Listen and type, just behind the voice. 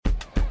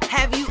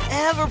Have you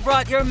ever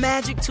brought your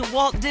magic to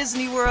Walt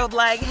Disney World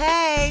like,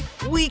 hey,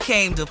 we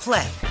came to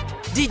play?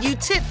 Did you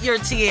tip your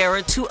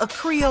tiara to a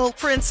Creole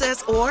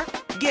princess or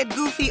get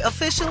goofy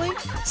officially?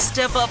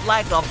 Step up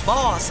like a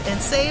boss and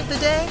save the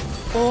day?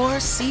 Or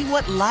see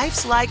what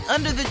life's like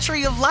under the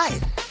tree of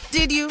life?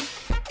 Did you?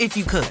 If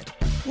you could.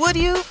 Would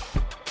you?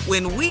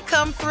 When we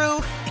come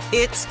through,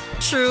 it's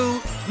true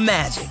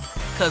magic.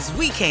 'Cause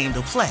we came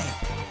to play.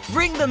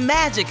 Bring the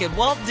magic at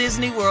Walt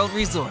Disney World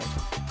Resort.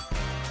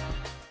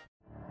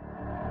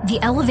 The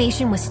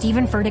Elevation with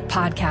Stephen Furtick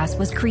podcast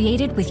was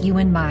created with you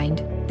in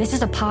mind. This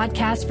is a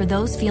podcast for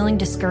those feeling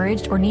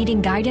discouraged or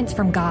needing guidance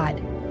from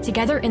God.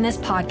 Together in this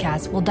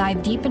podcast, we'll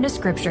dive deep into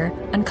Scripture,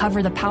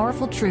 uncover the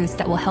powerful truths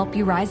that will help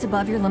you rise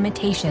above your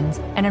limitations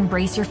and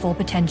embrace your full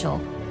potential.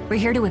 We're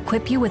here to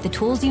equip you with the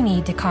tools you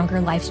need to conquer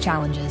life's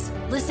challenges.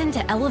 Listen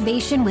to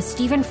Elevation with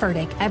Stephen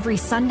Furtick every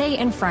Sunday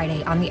and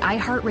Friday on the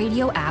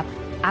iHeartRadio app,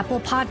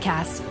 Apple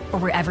Podcasts, or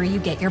wherever you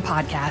get your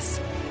podcasts.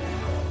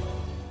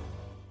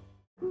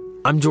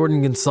 I'm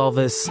Jordan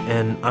Gonsalves,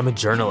 and I'm a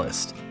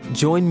journalist.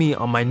 Join me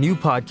on my new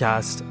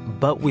podcast,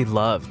 But We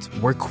Loved,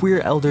 where queer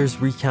elders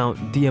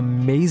recount the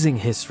amazing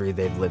history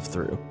they've lived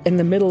through. In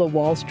the middle of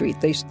Wall Street,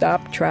 they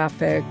stopped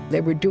traffic. They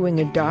were doing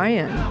a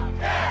die-in.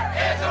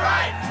 Healthcare is a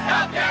right!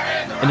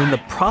 Healthcare is a right! And in the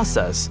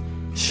process,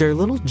 share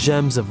little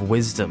gems of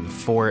wisdom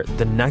for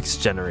the next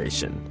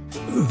generation.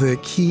 The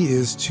key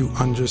is to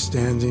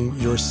understanding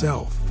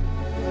yourself,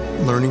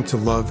 learning to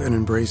love and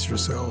embrace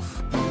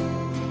yourself.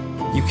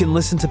 You can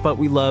listen to But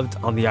We Loved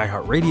on the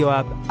iHeartRadio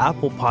app,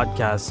 Apple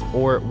Podcasts,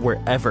 or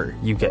wherever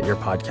you get your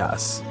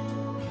podcasts.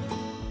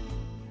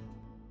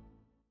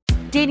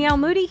 Danielle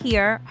Moody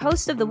here,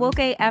 host of the Woke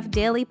AF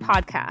Daily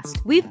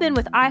podcast. We've been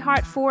with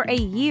iHeart for a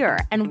year,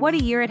 and what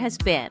a year it has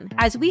been.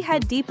 As we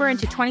head deeper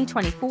into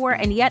 2024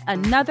 and yet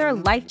another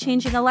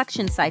life-changing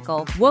election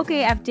cycle, Woke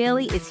AF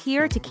Daily is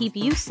here to keep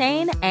you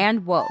sane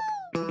and woke.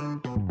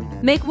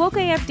 Make Woke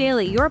AF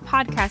Daily your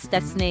podcast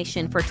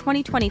destination for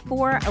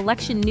 2024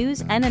 election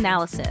news and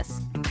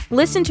analysis.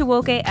 Listen to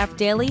Woke AF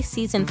Daily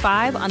Season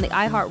 5 on the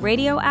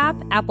iHeartRadio app,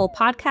 Apple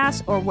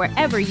Podcasts, or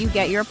wherever you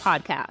get your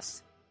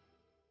podcasts.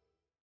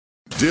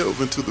 Delve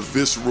into the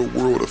visceral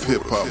world of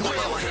hip-hop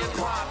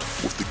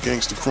with the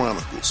Gangsta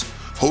Chronicles,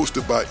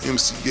 hosted by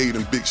MC Gate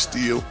and Big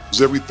Steel.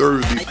 Every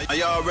Thursday, a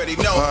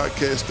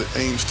podcast that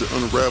aims to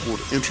unravel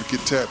the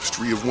intricate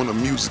tapestry of one of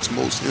music's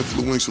most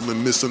influential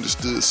and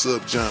misunderstood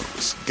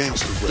subgenres,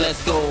 gangsta rap.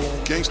 Let's go.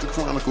 Gangsta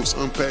Chronicles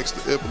unpacks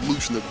the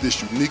evolution of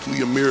this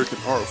uniquely American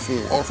art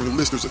form, offering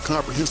listeners a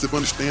comprehensive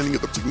understanding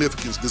of the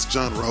significance this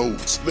genre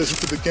holds.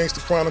 Listen to the Gangsta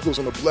Chronicles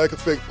on the Black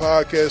Effect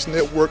Podcast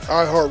Network,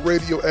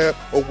 iHeartRadio app,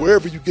 or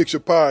wherever you get your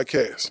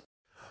podcasts.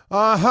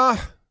 I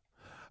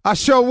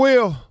sure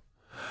will.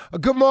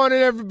 Good morning,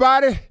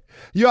 everybody.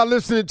 You are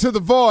listening to The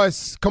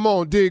Voice. Come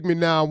on, dig me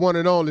now. One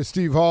and only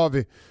Steve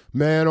Harvey.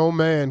 Man, oh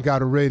man,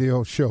 got a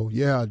radio show.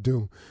 Yeah, I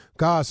do.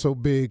 God's so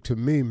big to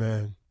me,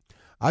 man.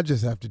 I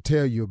just have to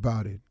tell you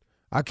about it.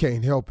 I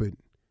can't help it.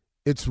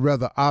 It's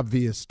rather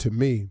obvious to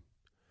me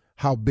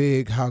how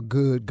big, how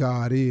good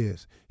God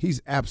is.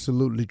 He's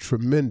absolutely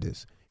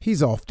tremendous.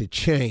 He's off the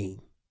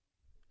chain.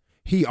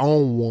 He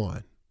on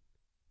one.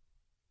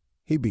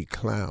 He be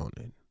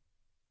clowning.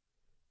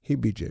 He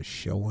be just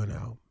showing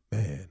out.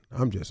 Man,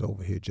 I'm just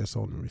over here just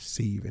on the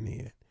receiving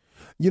end.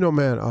 You know,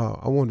 man,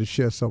 I wanted to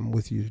share something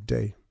with you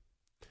today.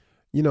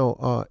 You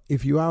know,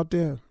 if you're out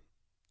there,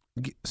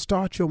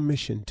 start your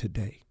mission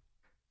today.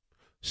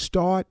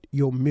 Start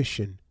your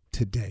mission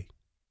today.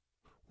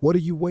 What are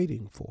you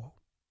waiting for?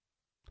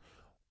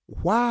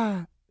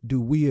 Why do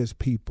we as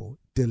people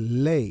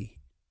delay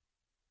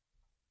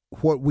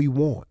what we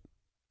want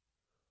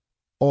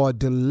or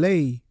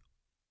delay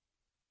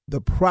the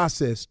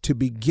process to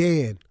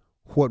begin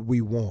what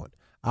we want?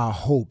 Our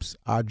hopes,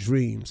 our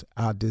dreams,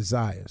 our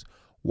desires.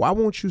 Why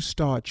won't you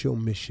start your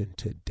mission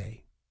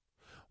today?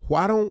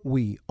 Why don't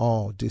we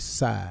all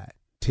decide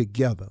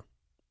together?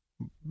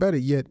 Better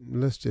yet,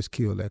 let's just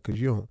kill that because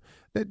you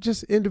don't.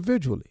 Just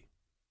individually.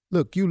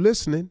 Look, you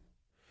listening.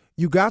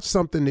 You got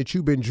something that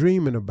you've been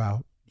dreaming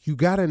about. You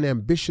got an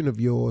ambition of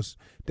yours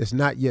that's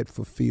not yet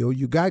fulfilled.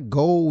 You got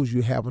goals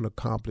you haven't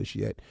accomplished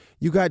yet.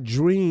 You got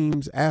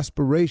dreams,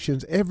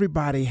 aspirations.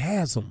 Everybody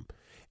has them.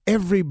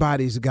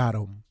 Everybody's got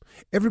them.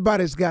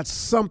 Everybody's got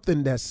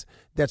something that's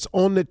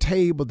on the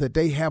table that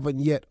they haven't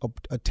yet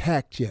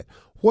attacked yet.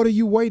 What are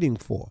you waiting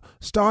for?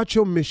 Start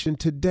your mission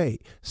today.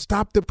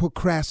 Stop the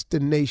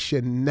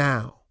procrastination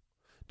now.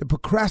 The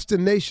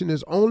procrastination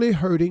is only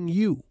hurting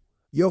you,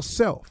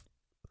 yourself.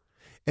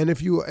 And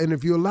if you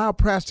allow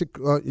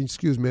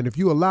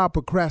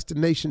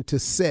procrastination to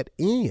set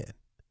in,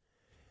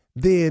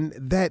 then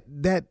that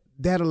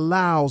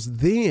allows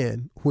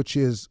then, which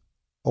is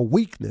a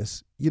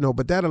weakness,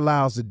 but that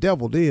allows the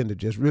devil then to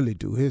just really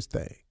do his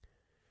thing.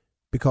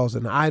 Because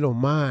an idle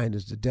mind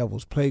is the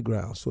devil's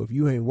playground. So if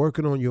you ain't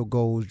working on your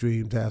goals,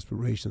 dreams,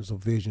 aspirations, or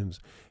visions,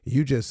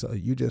 you just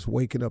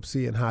waking up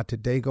seeing how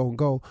today gonna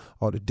go,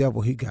 or the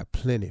devil, he got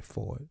plenty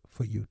for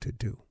you to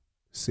do.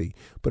 See,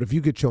 but if you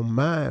get your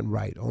mind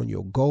right on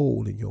your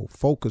goal and your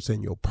focus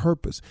and your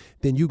purpose,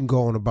 then you can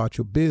go on about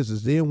your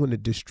business. Then when the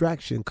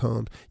distraction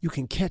comes, you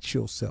can catch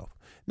yourself.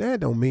 Now,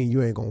 that don't mean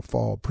you ain't going to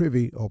fall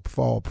privy or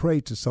fall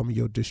prey to some of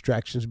your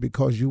distractions,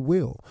 because you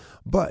will.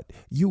 But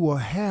you will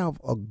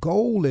have a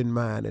goal in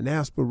mind, an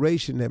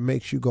aspiration that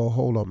makes you go,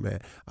 hold on,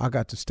 man, I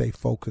got to stay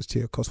focused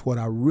here, because what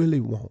I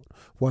really want,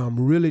 where I'm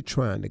really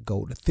trying to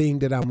go, the thing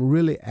that I'm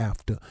really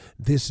after,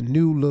 this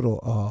new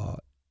little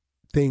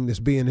thing that's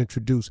being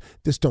introduced,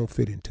 this don't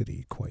fit into the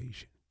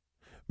equation.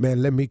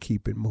 Man, let me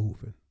keep it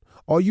moving.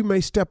 Or you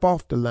may step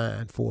off the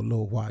line for a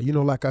little while. You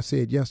know, like I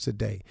said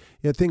yesterday,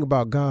 the thing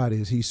about God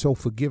is he's so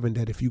forgiving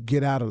that if you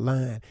get out of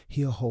line,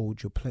 he'll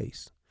hold your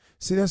place.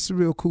 See, that's the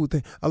real cool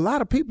thing. A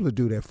lot of people will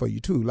do that for you,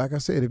 too. Like I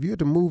said, if you're at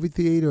the movie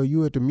theater or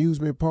you're at the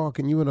amusement park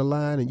and you're in a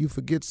line and you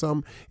forget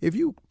something, if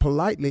you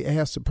politely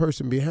ask the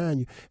person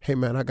behind you, hey,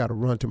 man, I got to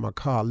run to my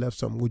car, I left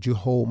something, would you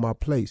hold my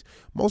place?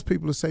 Most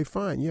people will say,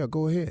 fine, yeah,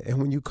 go ahead. And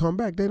when you come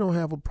back, they don't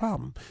have a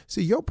problem.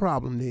 See, your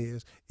problem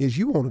is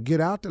you want to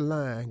get out the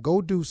line,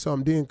 go do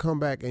something, then come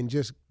back and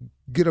just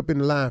get up in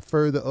the line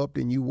further up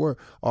than you were,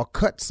 or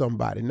cut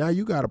somebody. Now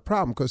you got a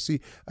problem, because see,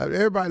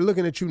 everybody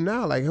looking at you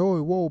now like,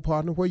 oh, whoa,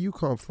 partner, where you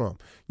come from?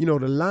 You know,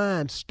 the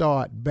line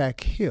start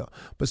back here.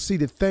 But see,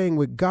 the thing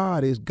with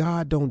God is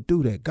God don't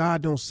do that.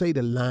 God don't say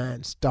the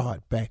line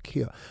start back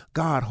here.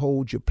 God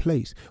holds your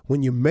place.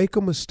 When you make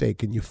a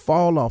mistake and you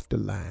fall off the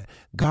line,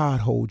 God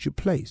holds your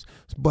place.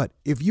 But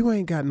if you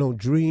ain't got no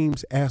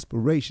dreams,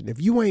 aspiration,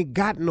 if you ain't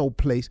got no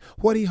place,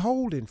 what he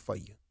holding for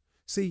you?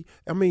 See,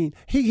 I mean,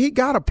 he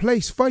got a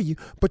place for you,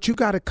 but you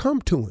got to come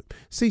to him.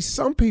 See,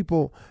 some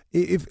people,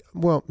 here's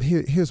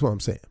what I'm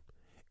saying.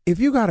 If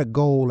you got a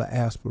goal, an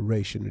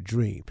aspiration, a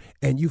dream,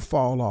 and you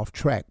fall off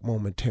track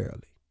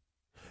momentarily,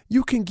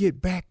 you can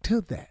get back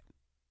to that,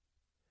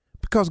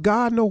 because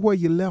God knows where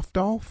you left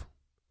off.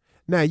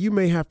 Now, you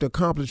may have to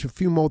accomplish a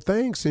few more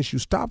things since you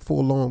stopped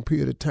for a long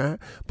period of time,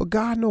 but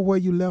God knows where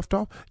you left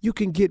off. You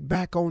can get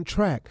back on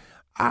track.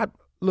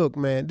 Look,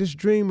 man, this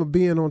dream of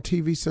being on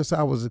TV since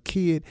I was a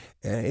kid,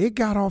 it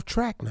got off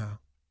track now.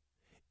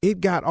 It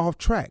got off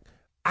track.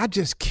 I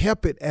just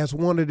kept it as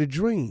one of the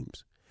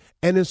dreams.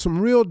 And in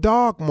some real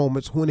dark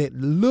moments when it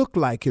looked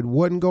like it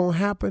wasn't going to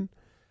happen,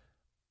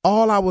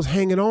 all I was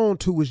hanging on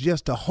to was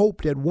just a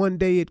hope that one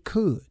day it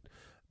could.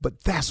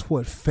 But that's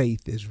what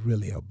faith is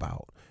really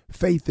about.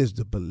 Faith is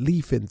the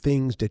belief in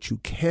things that you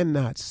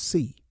cannot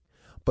see.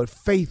 But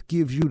faith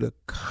gives you the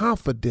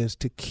confidence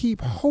to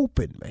keep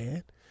hoping,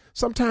 man.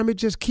 Sometimes it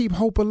just keep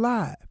hope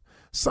alive.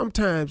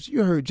 Sometimes,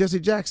 you heard Jesse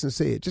Jackson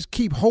say it, just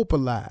keep hope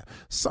alive.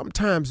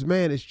 Sometimes,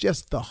 man, it's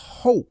just the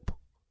hope.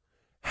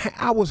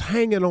 I was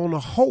hanging on a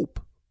hope.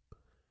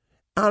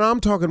 And I'm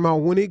talking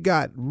about when it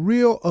got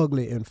real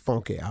ugly and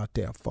funky out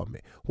there for me,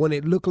 when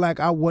it looked like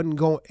I wasn't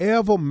going to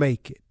ever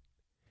make it.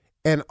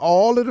 And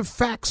all of the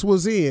facts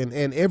was in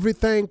and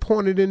everything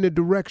pointed in the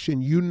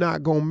direction you're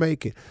not going to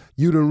make it.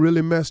 You done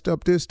really messed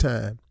up this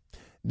time.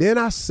 Then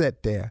I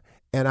sat there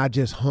and I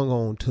just hung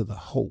on to the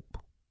hope.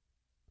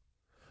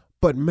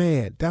 But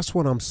man, that's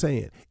what I'm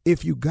saying.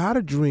 If you got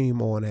a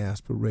dream or an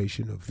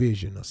aspiration, a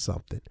vision or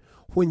something,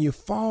 when you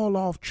fall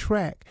off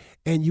track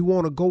and you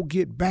want to go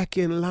get back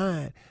in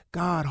line,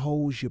 God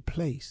holds your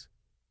place.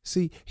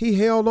 See, he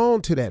held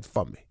on to that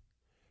for me.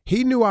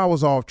 He knew I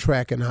was off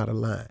track and out of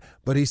line,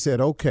 but he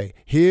said, okay,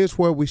 here's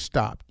where we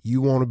stopped.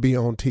 You want to be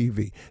on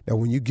TV. Now,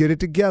 when you get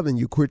it together and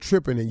you quit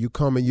tripping and you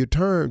come and you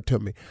turn to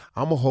me,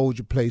 I'm going to hold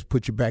your place,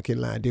 put you back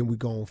in line, then we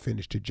go and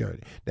finish the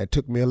journey. That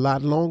took me a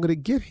lot longer to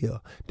get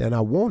here than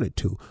I wanted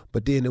to,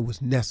 but then it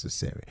was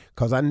necessary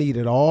because I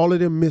needed all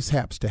of them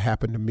mishaps to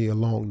happen to me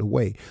along the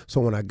way.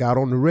 So when I got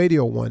on the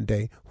radio one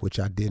day, which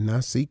I did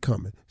not see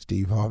coming,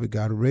 Steve Harvey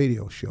got a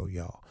radio show,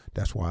 y'all.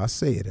 That's why I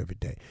say it every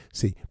day.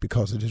 See,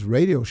 because of this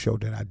radio show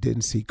that I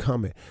didn't see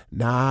coming,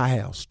 now I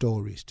have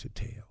stories to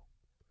tell.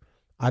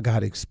 I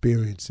got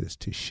experiences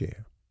to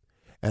share.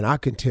 And I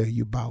can tell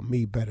you about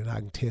me better than I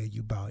can tell you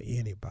about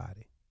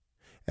anybody.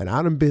 And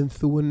I done been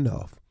through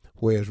enough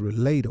where it's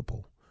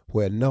relatable,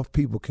 where enough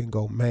people can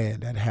go,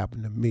 man, that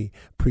happened to me.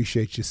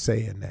 Appreciate you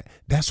saying that.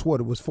 That's what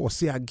it was for.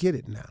 See, I get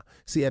it now.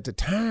 See, at the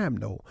time,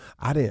 though,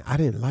 I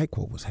didn't like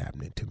what was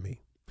happening to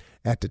me.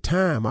 At the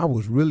time, I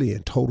was really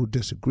in total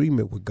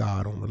disagreement with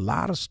God on a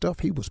lot of stuff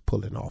he was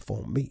pulling off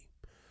on me.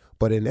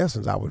 But in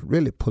essence, I was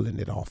really pulling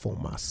it off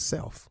on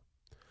myself.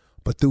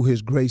 But through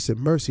his grace and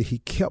mercy, he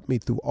kept me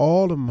through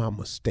all of my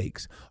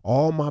mistakes,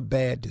 all my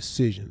bad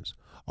decisions,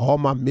 all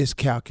my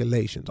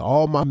miscalculations,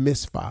 all my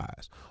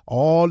misfires,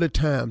 all the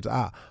times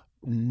I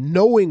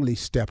knowingly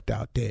stepped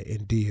out there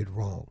and did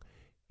wrong.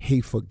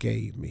 He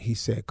forgave me. He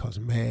said, because,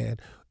 man,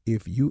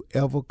 if you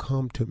ever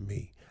come to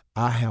me,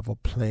 I have a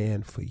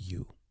plan for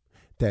you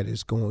that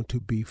is going to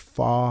be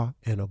far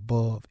and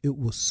above. It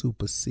will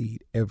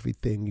supersede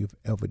everything you've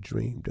ever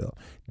dreamed of.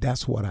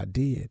 That's what I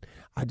did.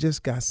 I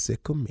just got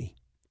sick of me,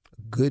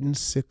 good and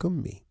sick of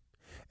me.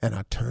 And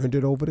I turned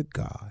it over to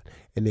God.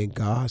 And then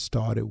God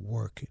started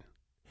working.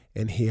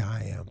 And here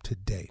I am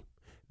today.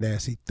 Now,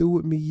 is he through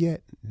with me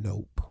yet?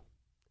 Nope.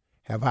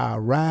 Have I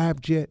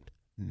arrived yet?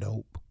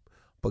 Nope.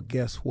 But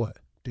guess what?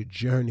 The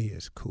journey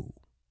is cool.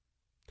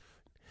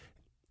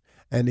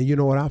 And then you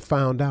know what I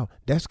found out?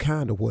 That's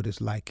kind of what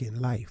it's like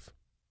in life.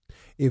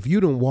 If you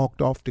done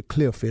walked off the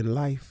cliff in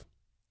life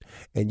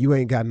and you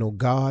ain't got no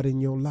God in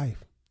your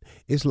life,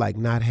 it's like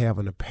not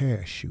having a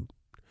parachute.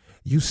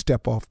 You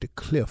step off the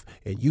cliff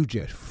and you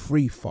just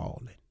free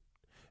falling.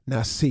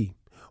 Now see,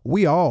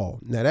 now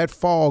that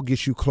fall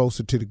gets you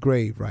closer to the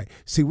grave, right?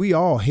 See, we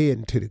all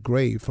heading to the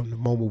grave from the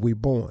moment we're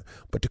born.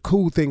 But the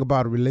cool thing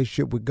about a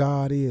relationship with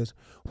God is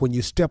when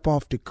you step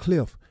off the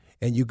cliff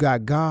and you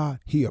got God,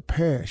 he a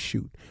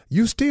parachute.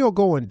 You still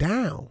going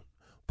down,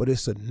 but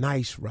it's a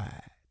nice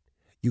ride.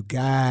 You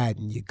guide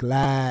and you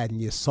glide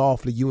and you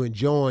softly, you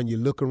enjoying, you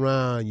look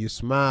around, you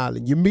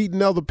smiling, you're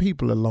meeting other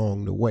people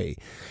along the way.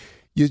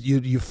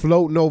 You're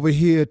floating over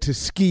here to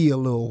ski a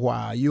little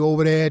while. You're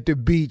over there at the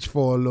beach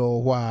for a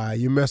little while.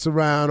 You mess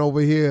around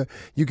over here.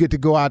 You get to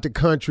go out the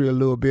country a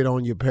little bit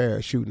on your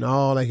parachute and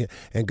all that.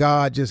 And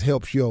God just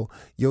helps your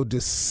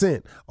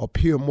descent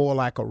appear more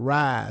like a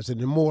rise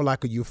and more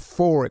like a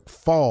euphoric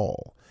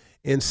fall,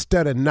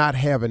 instead of not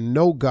having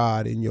no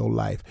God in your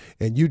life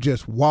and you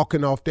just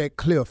walking off that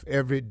cliff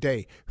every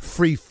day,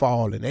 free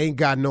falling, ain't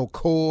got no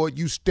cord,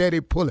 you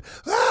steady pulling.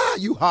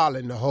 You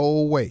hollering the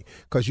whole way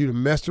because you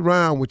done messed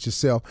around with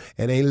yourself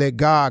and ain't let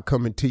God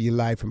come into your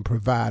life and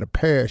provide a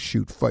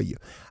parachute for you.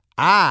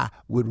 I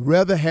would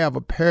rather have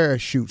a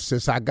parachute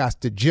since I got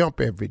to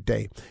jump every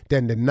day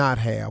than to not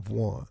have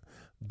one.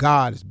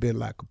 God has been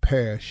like a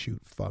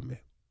parachute for me.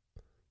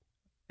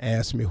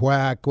 Ask me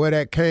where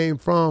that came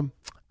from,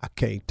 I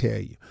can't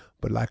tell you.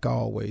 But like I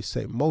always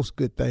say, most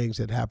good things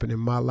that happen in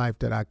my life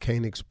that I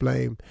can't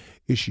explain,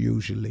 it's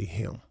usually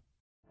him.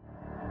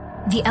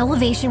 The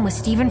Elevation with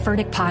Stephen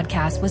Furtick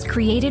podcast was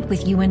created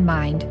with you in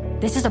mind.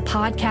 This is a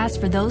podcast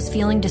for those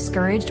feeling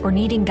discouraged or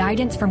needing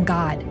guidance from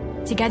God.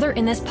 Together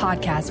in this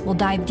podcast, we'll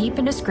dive deep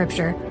into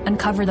scripture,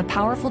 uncover the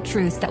powerful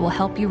truths that will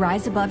help you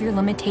rise above your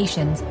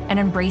limitations and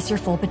embrace your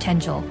full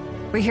potential.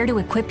 We're here to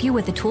equip you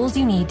with the tools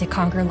you need to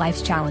conquer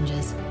life's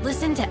challenges.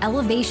 Listen to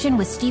Elevation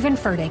with Stephen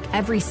Furtick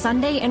every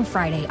Sunday and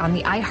Friday on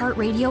the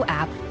iHeartRadio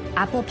app,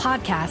 Apple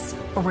Podcasts,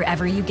 or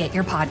wherever you get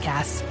your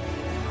podcasts.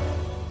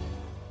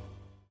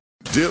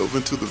 Delve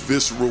into the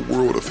visceral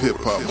world of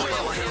hip-hop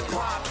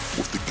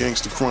with the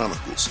Gangsta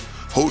Chronicles,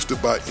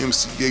 hosted by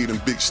MC8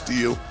 and Big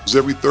Steel.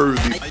 Every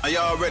Thursday, a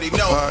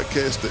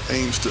podcast that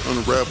aims to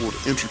unravel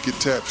the intricate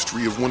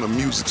tapestry of one of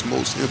music's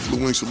most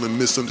influential and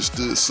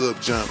misunderstood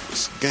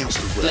subgenres,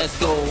 gangsta rap. Let's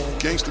go.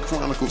 Gangsta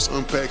Chronicles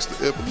unpacks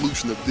the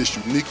evolution of this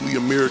uniquely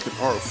American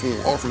art form,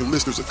 offering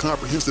listeners a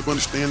comprehensive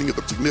understanding of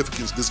the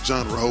significance this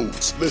genre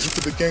holds.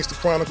 Listen to the Gangsta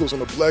Chronicles on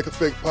the Black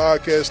Effect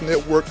Podcast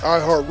Network,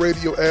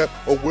 iHeartRadio app,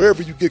 or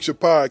wherever you get your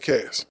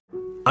podcasts.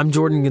 I'm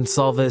Jordan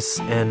Gonsalves,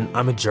 and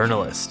I'm a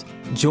journalist.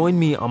 Join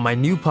me on my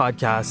new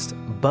podcast,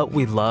 But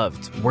We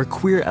Loved, where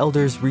queer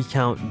elders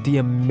recount the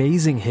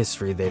amazing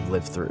history they've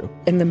lived through.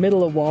 In the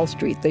middle of Wall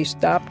Street, they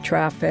stopped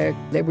traffic.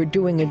 They were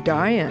doing a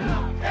die-in.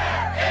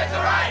 Healthcare is a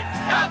right.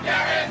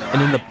 Healthcare is a right.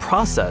 And in the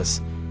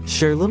process,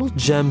 share little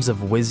gems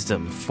of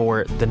wisdom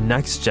for the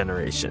next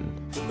generation.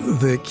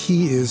 The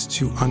key is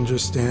to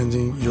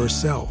understanding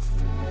yourself,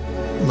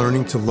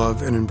 learning to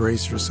love and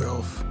embrace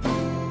yourself.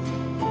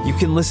 You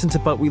can listen to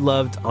But We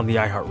Loved on the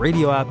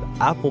iHeartRadio app,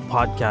 Apple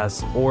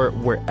Podcasts, or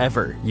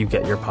wherever you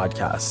get your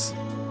podcasts.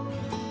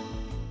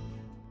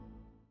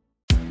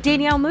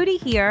 Danielle Moody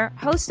here,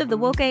 host of the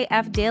Woke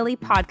AF Daily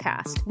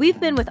podcast. We've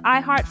been with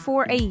iHeart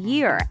for a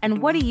year,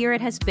 and what a year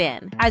it has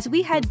been. As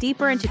we head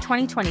deeper into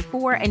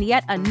 2024 and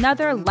yet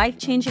another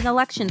life-changing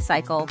election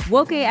cycle,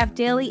 Woke AF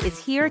Daily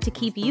is here to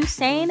keep you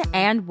sane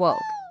and woke.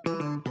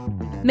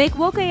 Make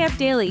Woke AF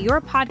Daily your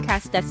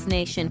podcast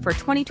destination for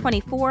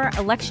 2024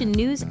 election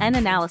news and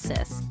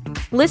analysis.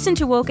 Listen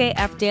to Woke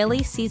AF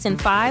Daily Season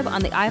 5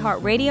 on the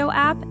iHeartRadio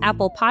app,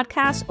 Apple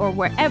Podcasts, or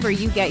wherever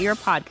you get your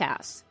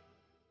podcasts.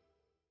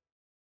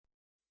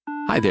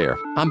 Hi there,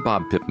 I'm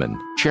Bob Pittman,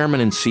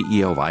 Chairman and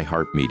CEO of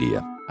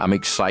iHeartMedia. I'm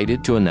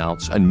excited to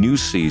announce a new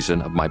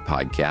season of my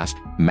podcast,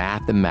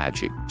 Math and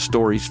Magic,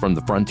 Stories from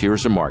the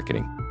Frontiers of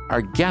Marketing.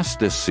 Our guests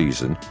this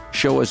season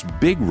show us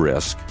big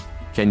risk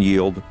can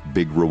yield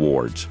big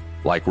rewards,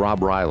 like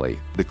Rob Riley,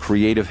 the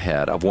creative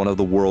head of one of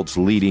the world's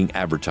leading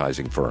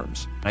advertising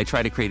firms. I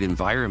try to create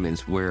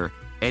environments where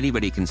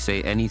anybody can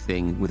say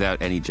anything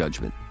without any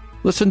judgment.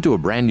 Listen to a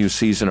brand new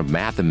season of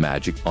Math and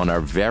Magic on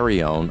our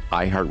very own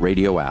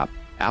iHeartRadio app,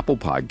 Apple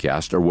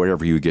Podcast, or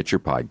wherever you get your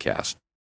podcast.